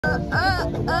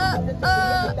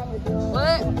What?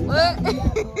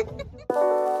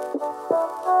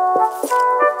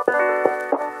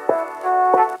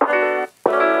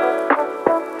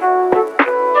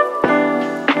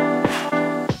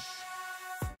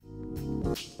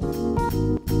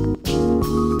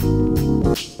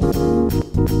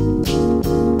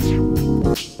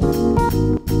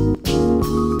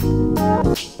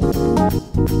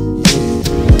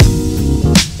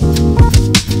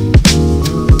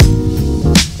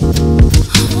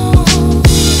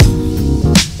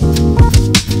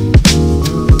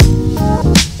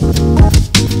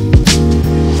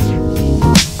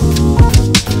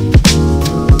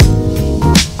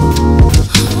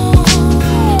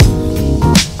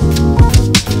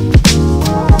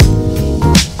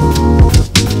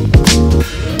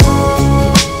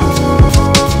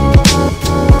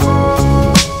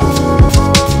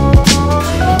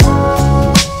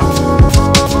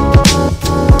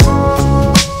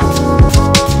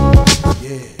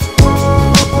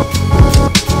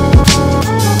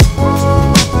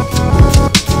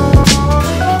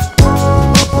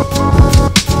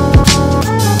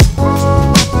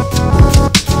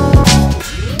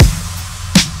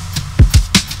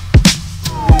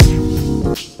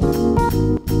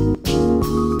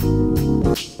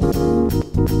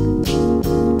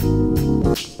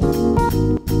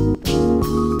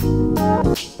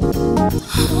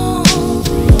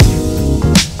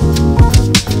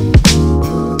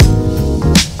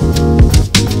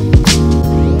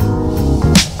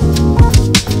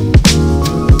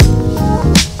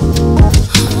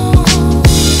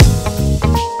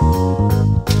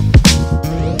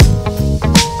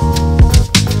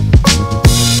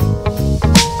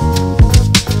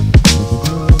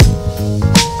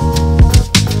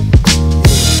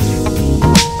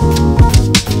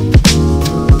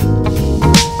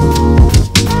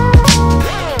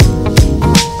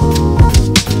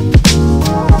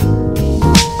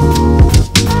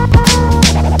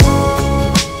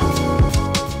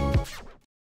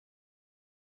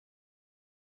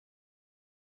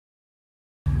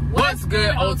 What's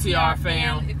good, OTR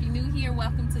fam? If you're new here,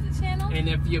 welcome to the channel. And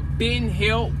if you've been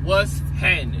here, what's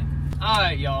happening?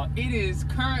 Alright, y'all. It is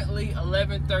currently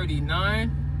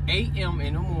 11:39 a.m.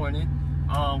 in the morning.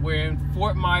 We're in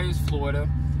Fort Myers, Florida,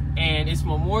 and it's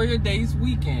Memorial Day's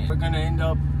weekend. We're gonna end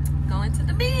up going to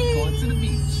the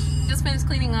beach. Just finished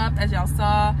cleaning up, as y'all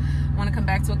saw. Want to come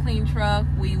back to a clean truck.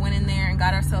 We went in there and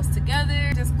got ourselves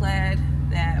together. Just glad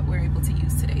that we're able to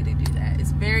use today to do that.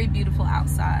 It's very beautiful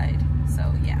outside,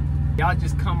 so yeah. Y'all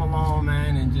just come along,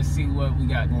 man, and just see what we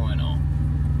got going on.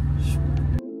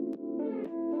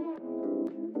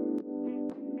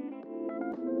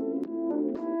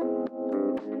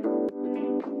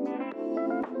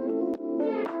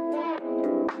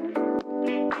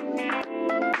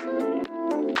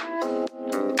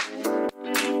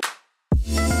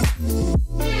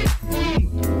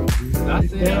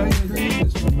 That's it.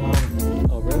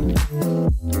 Oh, really?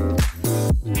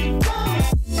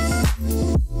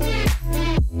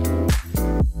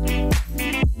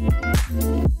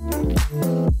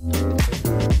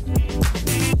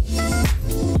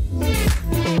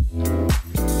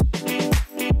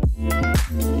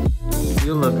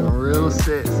 You're looking real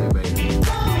sexy, baby.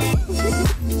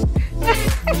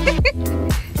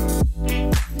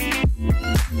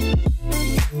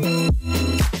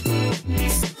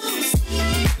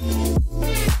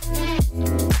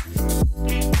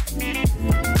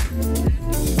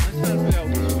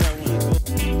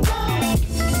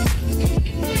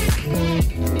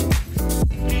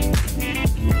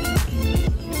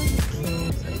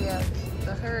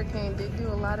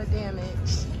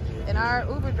 And our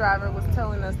Uber driver was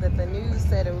telling us that the news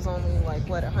said it was only like,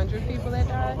 what, 100 people that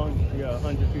died?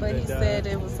 100 people but he that died. said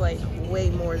it was like way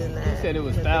more than that. He said it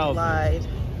was They thousands. lied.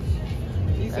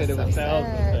 He That's said it was so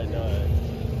thousands sad. that died.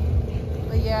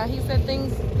 But yeah, he said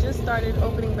things just started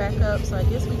opening back up, so I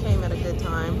guess we came at a good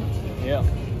time. Yeah.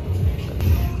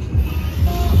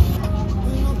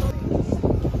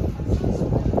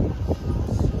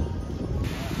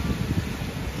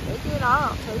 Take it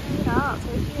off, take it off,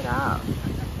 take it off.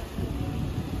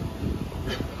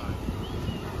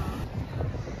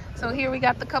 So here we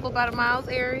got the Couple by the Miles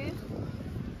area.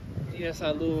 Yes,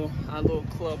 our little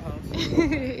clubhouse.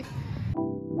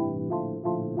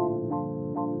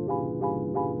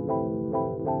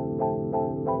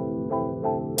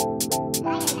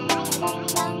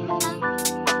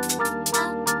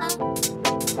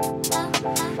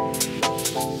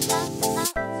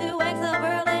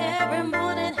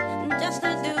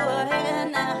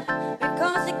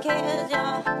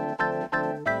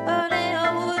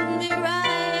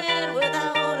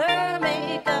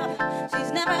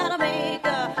 Never had a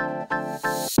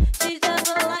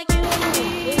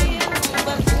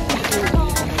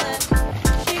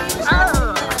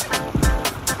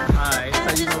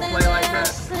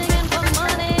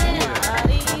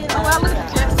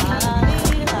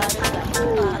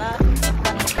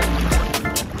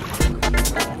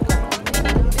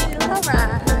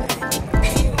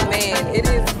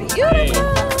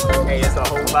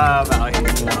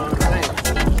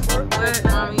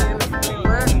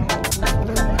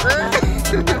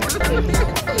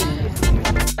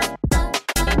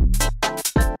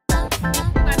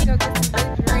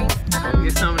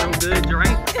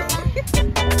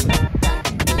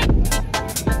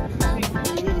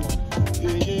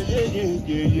Y'all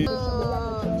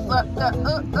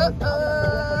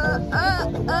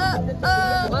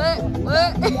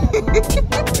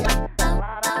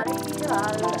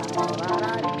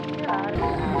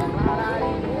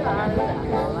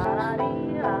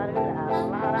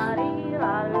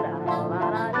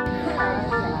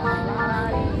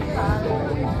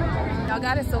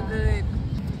got it so good.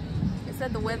 It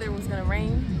said the weather was gonna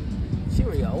rain.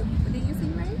 Cheerio. But did you see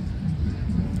rain?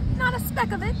 Not a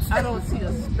speck of it. I don't see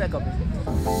a speck of it.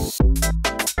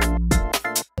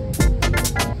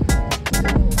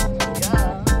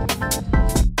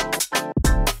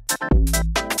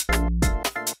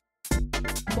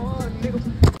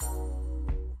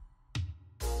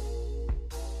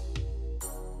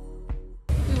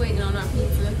 We waiting on our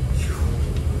pizza.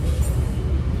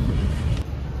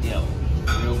 Yo,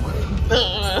 real money.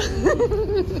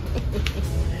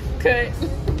 Cut.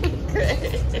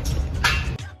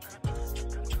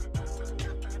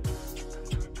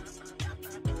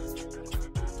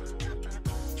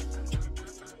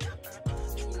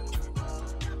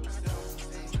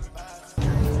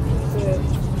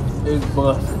 It's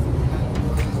bust.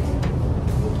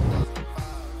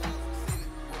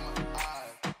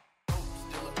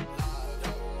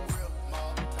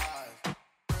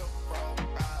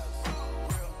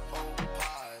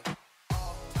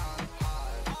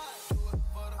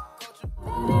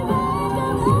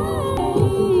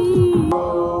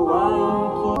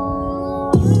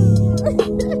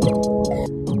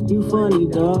 You funny,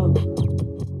 dog.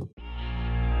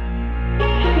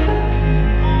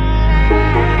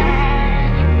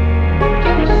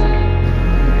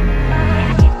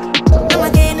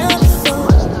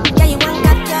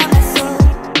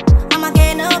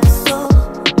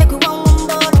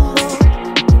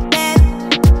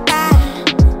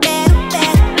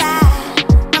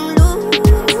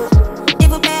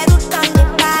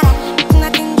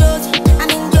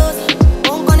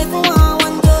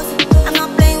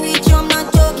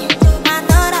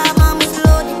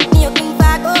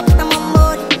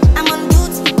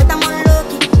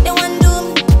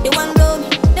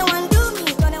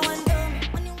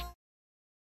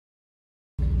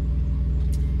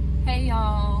 Hey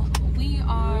y'all, we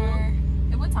are,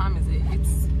 what time is it?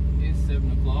 It's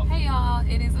 7 o'clock. Hey y'all,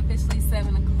 it is officially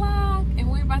 7 o'clock and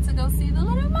we're about to go see The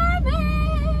Little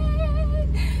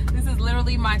Mermaid. This is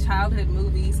literally my childhood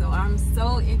movie, so I'm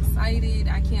so excited.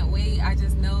 I can't wait. I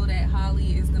just know that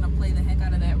Holly is gonna play the heck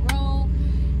out of that role.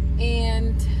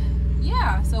 And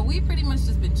yeah, so we pretty much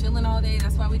just been chilling all day.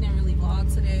 That's why we didn't really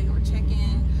vlog today or check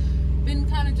in. Been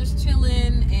kind of just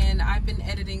chilling, and I've been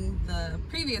editing the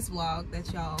previous vlog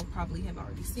that y'all probably have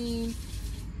already seen.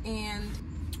 And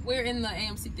we're in the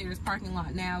AMC Theaters parking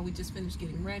lot now. We just finished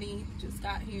getting ready, just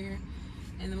got here,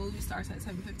 and the movie starts at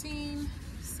 7:15.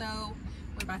 So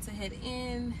we're about to head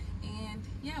in, and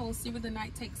yeah, we'll see where the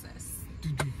night takes us.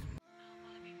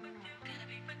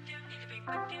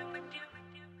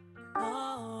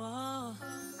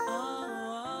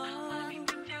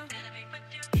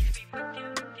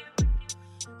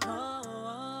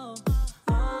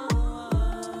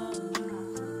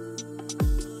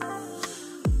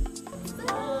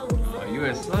 You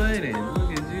excited?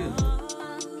 Look at you.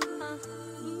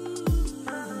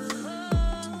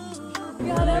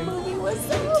 Yeah, that movie was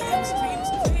so good.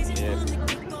 Yeah.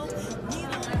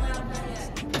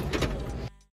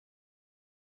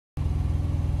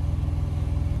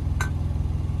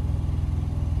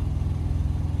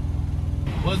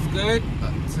 What's good?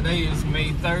 Today is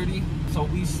May 30. So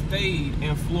we stayed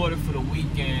in Florida for the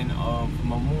weekend of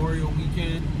Memorial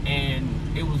Weekend, and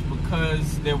it was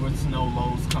because there were snow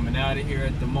lows coming out of here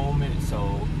at the moment.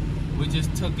 So we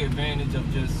just took advantage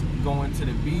of just going to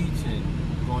the beach and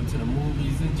going to the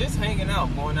movies and just hanging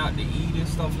out, going out to eat and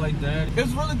stuff like that. It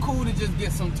was really cool to just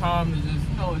get some time to just,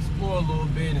 explore a little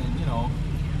bit and,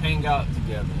 hang out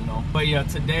together, But yeah,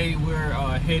 today we're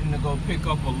heading to go pick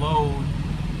up a load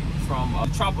from a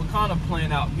Tropicana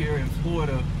plant out here in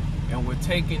Florida, and we're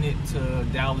taking it to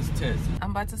Dallas, Texas.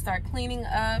 I'm about to start cleaning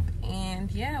up,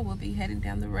 and yeah, we'll be heading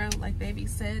down the road like baby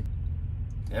said.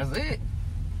 That's it.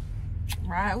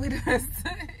 Ride with us.